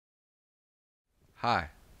Hi,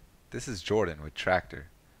 this is Jordan with Tracktor.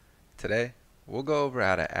 Today, we'll go over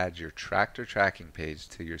how to add your tractor tracking page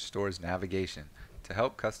to your store's navigation to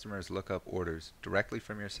help customers look up orders directly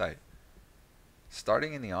from your site.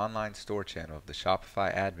 Starting in the online store channel of the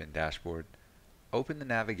Shopify admin dashboard, open the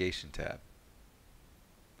navigation tab.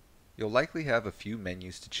 You'll likely have a few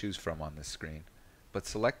menus to choose from on this screen, but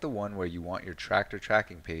select the one where you want your tractor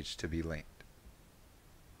tracking page to be linked.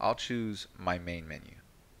 I'll choose my main menu.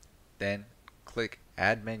 Then, click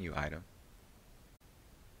Add Menu Item,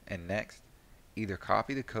 and next, either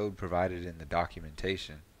copy the code provided in the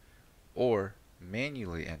documentation or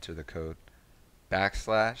manually enter the code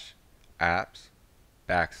 \apps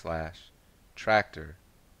 \tractor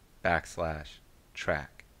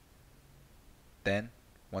 \track. Then,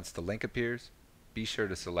 once the link appears, be sure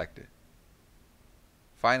to select it.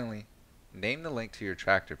 Finally, name the link to your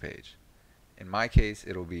tractor page. In my case,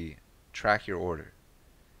 it'll be Track Your Order,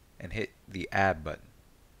 and hit the Add button.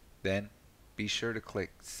 Then, be sure to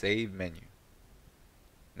click Save Menu.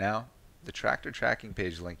 Now, the tractor tracking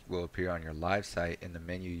page link will appear on your live site in the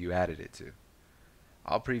menu you added it to.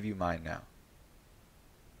 I'll preview mine now.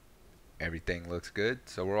 Everything looks good,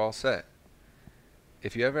 so we're all set.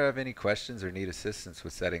 If you ever have any questions or need assistance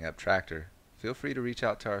with setting up Tracktor, feel free to reach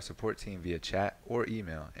out to our support team via chat or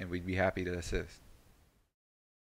email, and we'd be happy to assist.